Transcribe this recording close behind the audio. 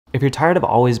If you're tired of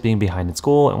always being behind in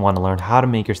school and want to learn how to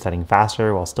make your studying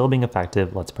faster while still being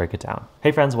effective, let's break it down.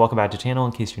 Hey friends, welcome back to the channel.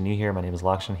 In case you're new here, my name is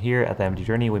Lakshan. Here at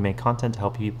TheMDJourney, we make content to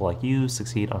help people like you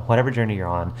succeed on whatever journey you're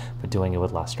on, but doing it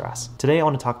with less stress. Today, I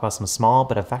want to talk about some small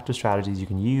but effective strategies you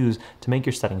can use to make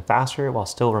your studying faster while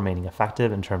still remaining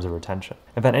effective in terms of retention.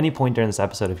 If at any point during this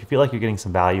episode, if you feel like you're getting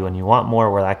some value and you want more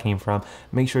where that came from,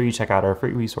 make sure you check out our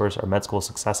free resource, our Med School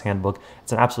Success Handbook.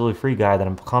 It's an absolutely free guide that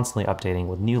I'm constantly updating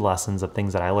with new lessons of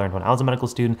things that I learned when I was a medical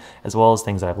student, as well as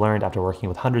things that I've learned after working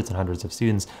with hundreds and hundreds of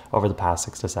students over the past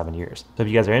 6 to 7 years. So if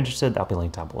you guys are interested, that'll be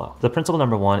linked down below. The principle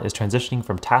number one is transitioning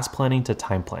from task planning to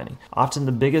time planning. Often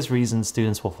the biggest reason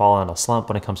students will fall on a slump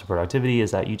when it comes to productivity is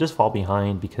that you just fall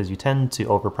behind because you tend to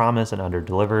overpromise and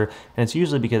underdeliver, and it's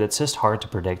usually because it's just hard to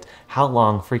predict how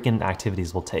long freaking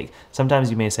activities will take. Sometimes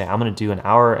you may say, I'm going to do an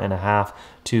hour and a half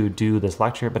to do this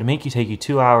lecture, but it may take you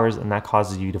 2 hours, and that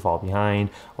causes you to fall behind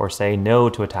or say no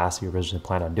to a task you originally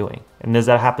planned on doing. And as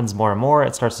that happens more and more,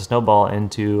 it starts to snowball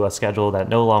into a schedule that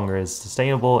no longer is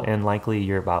sustainable, and likely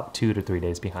you're about 2 to 3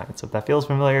 days behind. So if that feels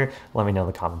familiar, let me know in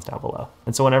the comments down below.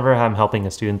 And so whenever I'm helping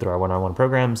a student through our one-on-one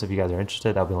programs, if you guys are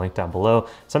interested, that'll be linked down below.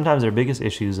 Sometimes their biggest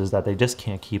issues is that they just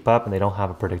can't keep up and they don't have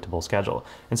a predictable schedule.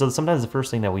 And so sometimes the first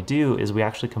thing that we do is we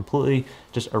actually completely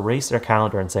just erase their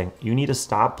calendar and say, you need to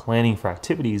stop planning for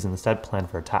activities and instead plan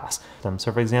for a task.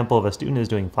 So for example, if a student is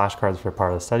doing flashcards for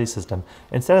part of the study system,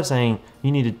 instead of saying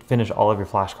you need to finish all of your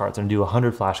flashcards and do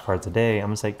 100 flashcards a day,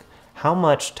 I'm just like, how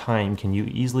much time can you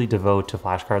easily devote to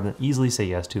flashcards and easily say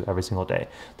yes to every single day?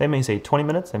 They may say 20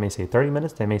 minutes, they may say 30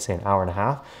 minutes, they may say an hour and a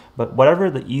half, but whatever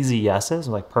the easy yes is,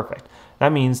 I'm like, perfect.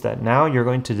 That means that now you're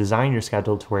going to design your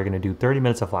schedule to where you're going to do 30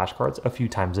 minutes of flashcards a few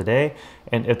times a day.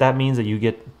 And if that means that you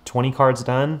get 20 cards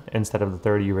done instead of the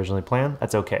 30 you originally planned,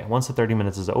 that's okay. Once the 30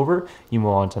 minutes is over, you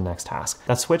move on to the next task.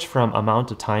 That switch from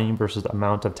amount of time versus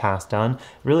amount of tasks done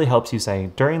really helps you say,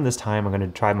 during this time, I'm going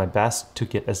to try my best to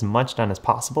get as much done as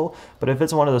possible. But if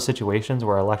it's one of those situations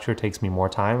where a lecture takes me more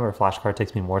time or a flashcard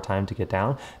takes me more time to get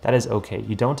down, that is okay.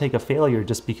 You don't take a failure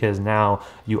just because now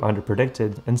you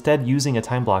underpredicted. Instead, using a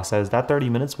time block says that 30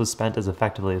 minutes was spent as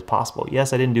effectively as possible.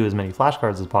 Yes, I didn't do as many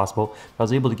flashcards as possible, but I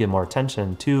was able to give more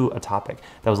attention to a topic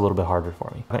that was a little bit harder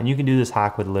for me. And you can do this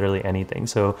hack with literally anything.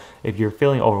 So if you're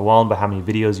feeling overwhelmed by how many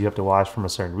videos you have to watch from a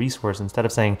certain resource, instead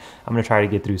of saying, I'm going to try to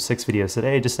get through 6 videos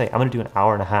today, just say, I'm going to do an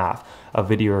hour and a half of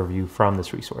video review from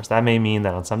this resource. That may mean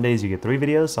that on some days you get 3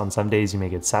 videos, on some days you may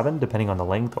get 7, depending on the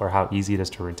length or how easy it is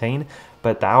to retain.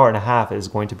 But the hour and a half is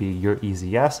going to be your easy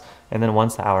yes. And then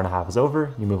once the hour and a half is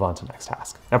over, you move on to the next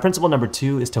task. Now, principle number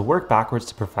 2 is to work backwards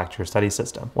to perfect your study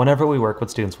system. Whenever we work with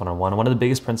students one-on-one, one of the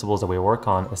biggest principles that we work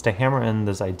on is to hammer in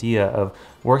this idea of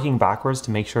working backwards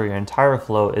to make sure your entire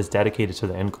flow is dedicated to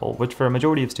the end goal, which for a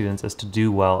majority of students is to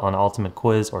do well on ultimate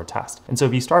quiz or test. And so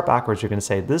if you start backwards, you're going to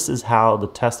say, this is how the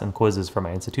tests and quizzes for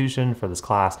my institution, for this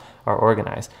class, are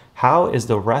organized. How is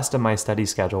the rest of my study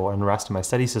schedule and the rest of my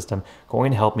study system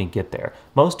going to help me get there?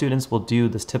 Most students will do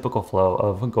this typical flow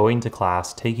of going to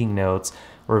class, taking notes,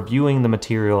 reviewing the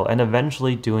material, and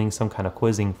eventually doing some kind of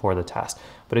quizzing for the test.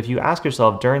 But if you ask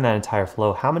yourself during that entire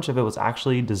flow, how much of it was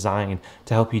actually designed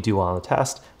to help you do well on the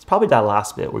test, it's probably that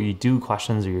last bit where you do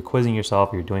questions or you're quizzing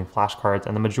yourself or you're doing flashcards,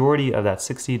 and the majority of that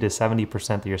 60 to 70%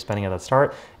 that you're spending at the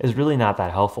start is really not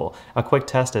that helpful. A quick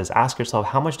test is ask yourself,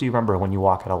 how much do you remember when you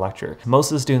walk at a lecture?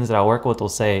 Most of the students that I work with will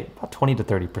say about 20 to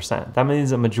 30%. That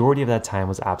means the majority of that time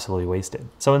was absolutely wasted.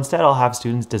 So instead, I'll have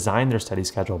students design their study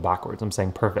schedule backwards. I'm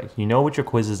saying, perfect. You know what your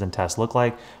quizzes and tests look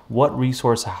like. What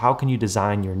resource, how can you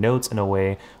design your notes in a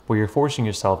way where you're forcing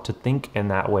yourself to think in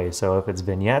that way? So if it's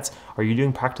vignettes, are you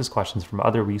doing practice questions from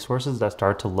other resources that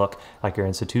start to look like your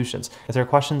institutions? If their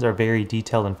questions are very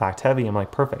detailed and fact heavy, I'm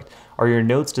like, perfect. Are your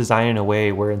notes designed in a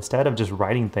way where instead of just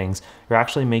writing things, you're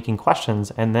actually making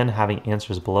questions and then having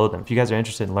answers below them? If you guys are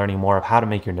interested in learning more of how to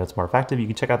make your notes more effective, you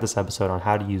can check out this episode on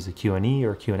how to use the Q&E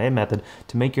or Q&A method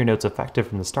to make your notes effective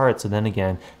from the start. So then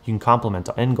again, you can complement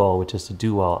the end goal, which is to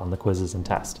do well on the quizzes and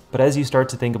tests. But as you start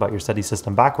to think about your study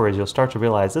system backwards, you'll start to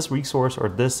realize this resource or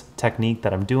this technique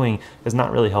that I'm doing is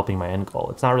not really helping my end goal.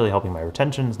 It's not really helping my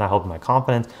retention. It's not helping my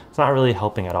confidence. It's not really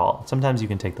helping at all. Sometimes you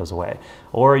can take those away.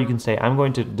 Or you can say, I'm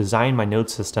going to design my note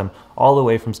system all the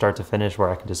way from start to finish where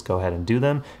I can just go ahead and do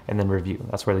them and then review.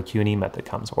 That's where the Q&E method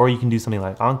comes. Or you can do something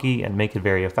like Anki and make it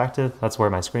very effective. That's where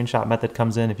my screenshot method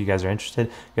comes in. If you guys are interested,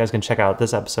 you guys can check out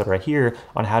this episode right here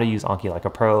on how to use Anki like a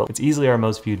pro. It's easily our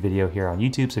most viewed video here on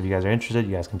YouTube. So if you guys are interested,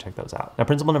 you guys can check those out. Now,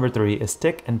 principle number 3 is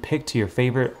stick and pick to your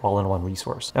favorite all-in-one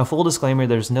resource. Now, full disclaimer,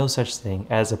 there's no such thing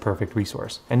as a perfect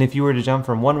resource. And if you were to jump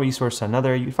from one resource to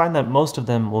another, you find that most of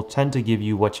them will tend to give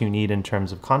you what you need in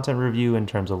terms of content review, in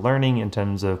terms of learning learning in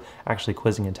terms of actually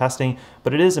quizzing and testing,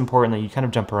 but it is important that you kind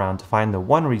of jump around to find the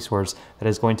one resource that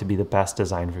is going to be the best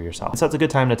design for yourself. So it's a good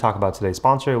time to talk about today's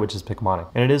sponsor, which is Picmonic.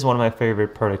 And it is one of my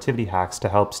favorite productivity hacks to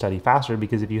help study faster,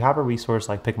 because if you have a resource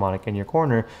like Picmonic in your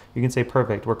corner, you can say,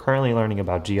 perfect, we're currently learning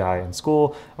about GI in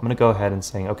school. I'm gonna go ahead and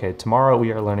say, okay, tomorrow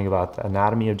we are learning about the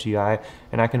anatomy of GI,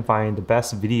 and I can find the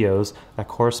best videos that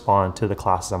correspond to the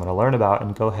classes I'm gonna learn about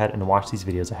and go ahead and watch these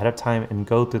videos ahead of time and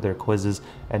go through their quizzes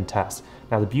and tests.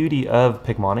 Now, the beauty of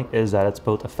Picmonic is that it's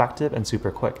both effective and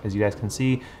super quick. As you guys can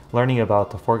see, learning about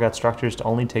the foregut structures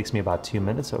only takes me about 2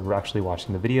 minutes of actually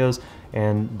watching the videos,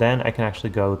 and then I can actually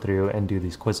go through and do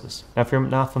these quizzes. Now, if you're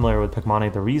not familiar with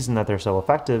Picmonic, the reason that they're so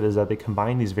effective is that they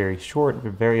combine these very short,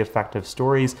 very effective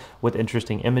stories with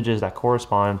interesting images that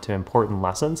correspond to important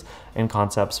lessons and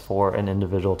concepts for an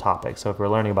individual topic. So if we're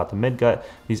learning about the midgut,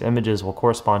 these images will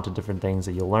correspond to different things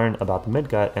that you'll learn about the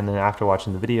midgut, and then after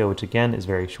watching the video, which again is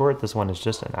very short, this one is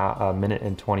just a minute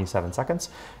and 27 seconds,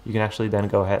 you can actually then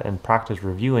go ahead and practice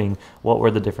reviewing what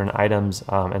were the different items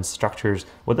and structures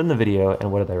within the video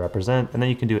and what do they represent, and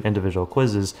then you can do individual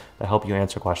quizzes that help you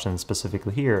answer questions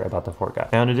specifically here about the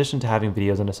foregut. Now, in addition to having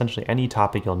videos on essentially any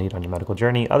topic you'll need on your medical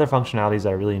journey, other functionalities that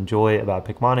I really enjoy about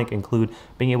Picmonic include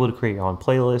being able to create your own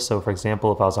playlist. So for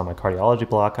example, if I was on my cardiology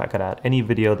block, I could add any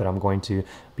video that I'm going to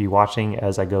be watching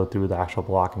as I go through the actual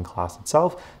block and class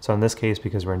itself. So in this case,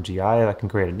 because we're in GI, I can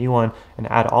create a new one and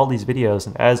add all these videos,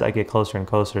 and as I get closer and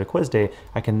closer to quiz day,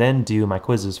 I can then do my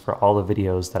quizzes for all the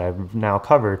videos that I've now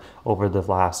covered over the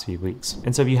last few weeks.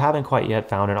 And so if you haven't quite yet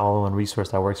found an all-in-one resource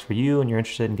that works for you and you're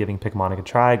interested in giving Picmonic a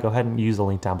try, go ahead and use the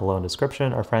link down below in the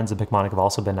description. Our friends at Picmonic have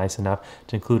also been nice enough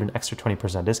to include an extra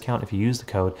 20% discount if you use the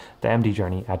code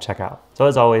TheMDJourney at checkout. So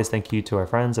as always, thank you to our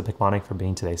friends at Picmonic for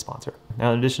being today's sponsor.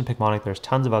 Now, in addition to Picmonic, there's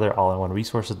tons of other all-in-one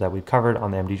resources that we've covered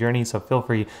on the MD Journey, so feel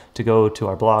free to go to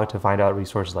our blog to find out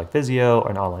resources like Physio or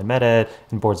an online med ed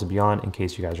and boards and beyond in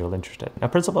case you guys are interested. Now,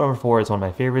 principle number 4 is one of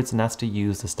my favorites, and that's to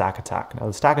use the stack attack. Now,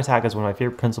 the stack attack is one of my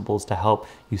favorite principles to help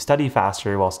you study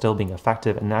faster while still being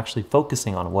effective and actually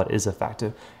focusing on what is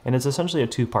effective. And it's essentially a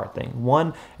two-part thing.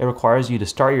 One, it requires you to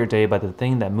start your day by the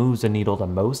thing that moves the needle the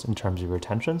most in terms of your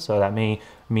attention. So that may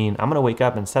mean I'm gonna wake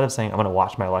up, instead of saying I'm gonna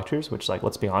watch my lectures, which, like,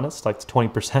 let's be honest, like, it's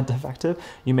 20% effective,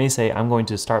 you may say I'm going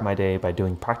to start my day by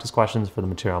doing practice questions for the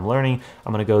material I'm learning.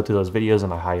 I'm gonna go through those videos in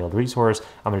my high yield resource.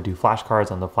 I'm gonna do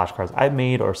flashcards on the flashcards I've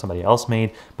made or somebody else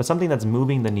made, but something that's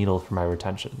moving the needle for my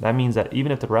retention. That means that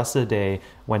even if the rest of the day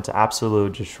went to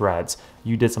absolute just shreds,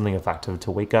 you did something effective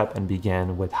to wake up and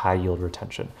begin with high yield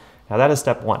retention. Now, that is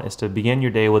step 1, is to begin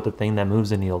your day with the thing that moves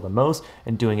the needle the most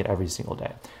and doing it every single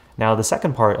day. Now, the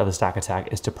second part of the stack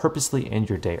attack is to purposely end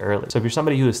your day early. So if you're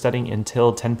somebody who is studying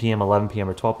until 10 p.m., 11 p.m.,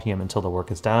 or 12 p.m. until the work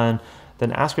is done,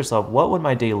 then ask yourself, what would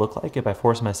my day look like if I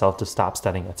forced myself to stop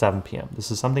studying at 7 p.m.?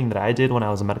 This is something that I did when I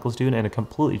was a medical student, and it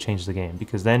completely changed the game,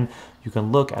 because then you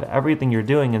can look at everything you're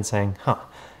doing and saying,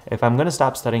 if I'm going to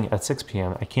stop studying at 6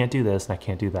 p.m., I can't do this and I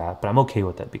can't do that, but I'm okay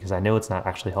with it because I know it's not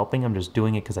actually helping. I'm just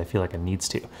doing it because I feel like it needs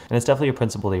to. And it's definitely a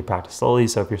principle that you practice slowly.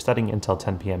 So if you're studying until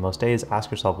 10 p.m. most days,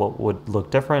 ask yourself what would look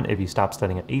different if you stopped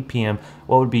studying at 8 p.m.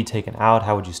 What would be taken out?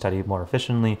 How would you study more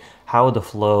efficiently? How would the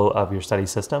flow of your study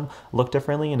system look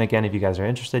differently? And again, if you guys are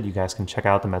interested, you guys can check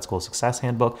out the Med School Success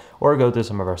Handbook or go through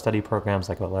some of our study programs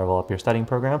like a Level Up Your Studying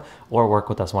program, or work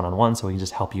with us one-on-one so we can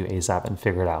just help you ASAP and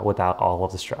figure it out without all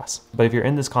of the stress. But if you're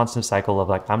in this constant cycle of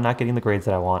like, I'm not getting the grades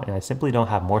that I want and I simply don't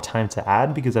have more time to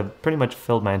add because I've pretty much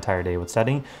filled my entire day with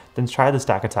studying, then try the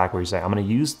stack attack, where you say, I'm going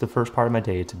to use the first part of my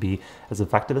day to be as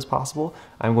effective as possible.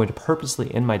 I'm going to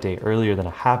purposely end my day earlier than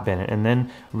I have been, and then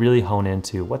really hone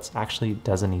into what's actually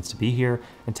doesn't need to be here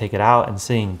and take it out and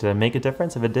seeing, did it make a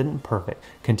difference? If it didn't, perfect.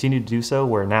 Continue to do so,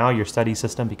 where now your study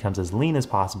system becomes as lean as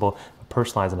possible, but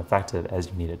personalized and effective as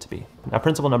you need it to be. Now,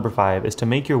 principle number 5 is to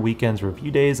make your weekends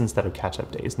review days instead of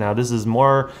catch-up days. Now, this is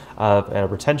more of a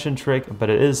retention trick, but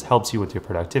it helps you with your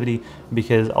productivity,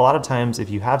 because a lot of times if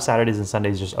you have Saturdays and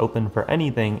Sundays just open for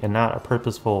anything and not a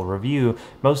purposeful review,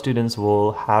 most students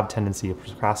will have tendency of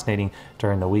procrastinating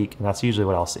during the week, and that's usually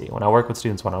what I'll see. When I work with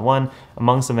students one-on-one,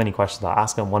 amongst the many questions I'll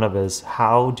ask them, one of is,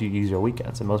 how do you use your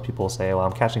weekends? And most people say, well,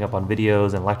 I'm catching up on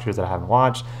videos and lectures that I haven't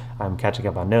watched, I'm catching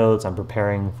up on notes, I'm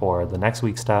preparing for the next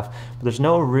week's stuff, but there's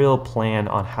no real plan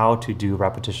on how to do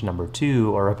repetition number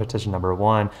 2 or repetition number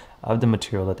 1 of the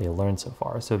material that they learned so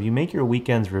far. So if you make your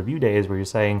weekends review days where you're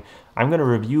saying, I'm going to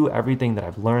review everything that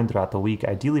I've learned throughout the week,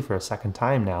 ideally for a second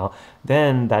time now,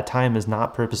 then that time is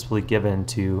not purposefully given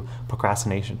to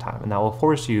procrastination time. And that will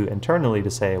force you internally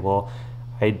to say, well,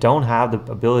 I don't have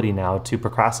the ability now to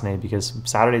procrastinate because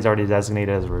Saturday is already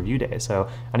designated as a review day. So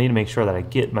I need to make sure that I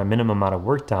get my minimum amount of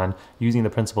work done using the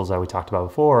principles that we talked about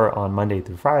before on Monday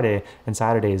through Friday, and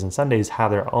Saturdays and Sundays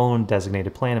have their own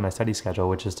designated plan in my study schedule,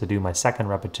 which is to do my second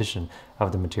repetition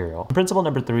of the material. Principle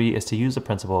number 3 is to use the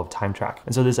principle of time track.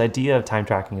 And so this idea of time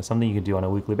tracking is something you can do on a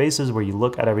weekly basis where you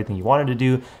look at everything you wanted to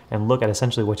do and look at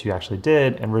essentially what you actually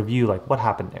did and review like what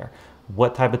happened there.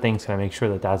 What type of things can I make sure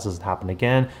that doesn't happen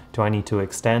again? Do I need to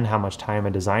extend how much time I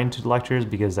designed to lectures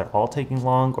because they're all taking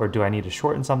long, or do I need to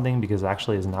shorten something because it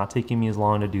actually is not taking me as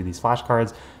long to do these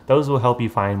flashcards? Those will help you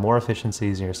find more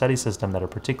efficiencies in your study system that are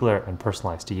particular and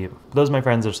personalized to you. Those, my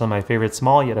friends, are some of my favorite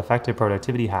small yet effective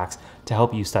productivity hacks to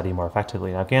help you study more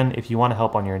effectively. Now again, if you want to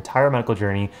help on your entire medical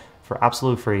journey for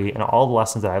absolute free and all the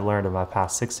lessons that I've learned in my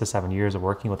past 6 to 7 years of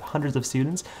working with hundreds of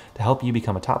students to help you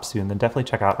become a top student, then definitely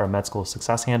check out our Med School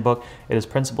Success Handbook. It is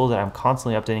principles that I'm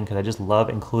constantly updating because I just love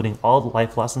including all the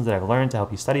life lessons that I've learned to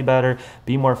help you study better,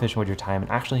 be more efficient with your time,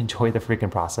 and actually enjoy the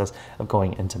freaking process of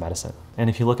going into medicine. And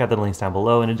if you look at the links down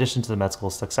below, in addition to the Med School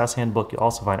Success Handbook, you'll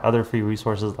also find other free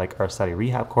resources like our Study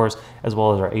Rehab course, as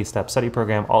well as our 8-step study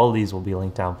program. All of these will be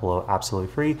linked down below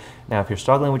absolutely free. Now, if you're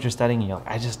struggling with your studying and you're like,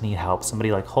 I just need help,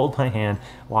 somebody like hold my hand,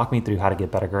 walk me through how to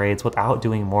get better grades without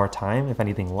doing more time, if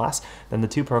anything less, then the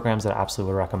 2 programs that I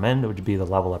absolutely recommend would be the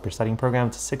Level Up Your Studying program.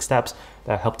 It's 6 steps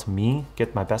that helped me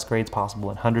get my best grades possible,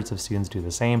 and hundreds of students do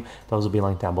the same. Those will be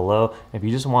linked down below. If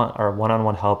you just want our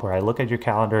one-on-one help where I look at your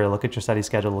calendar, look at your study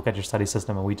schedule, look at your study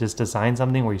system, and we just design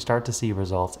something where you start to see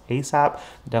results ASAP,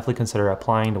 definitely consider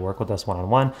applying to work with us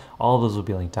one-on-one. All of those will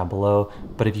be linked down below.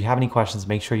 But if you have any questions,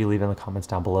 make sure you leave in the comments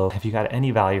down below. If you got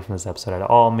any value from this episode at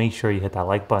all, make sure you hit that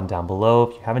like button down below.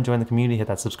 If you haven't joined the community, hit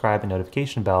that subscribe and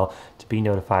notification bell to be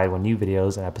notified when new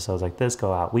videos and episodes like this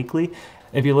go out weekly.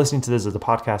 If you're listening to this as a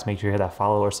podcast, make sure you hit that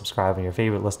follow or subscribe on your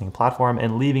favorite listening platform,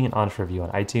 and leaving an honest review on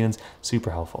iTunes,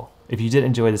 super helpful. If you did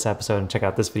enjoy this episode, and check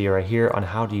out this video right here on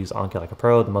how to use Anki like a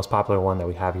pro, the most popular one that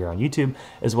we have here on YouTube,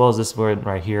 as well as this one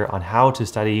right here on how to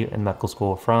study in medical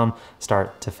school from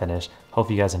start to finish. Hope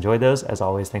you guys enjoyed those. As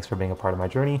always, thanks for being a part of my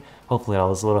journey. Hopefully all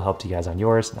this little helped you guys on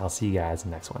yours, and I'll see you guys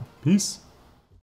in the next one. Peace.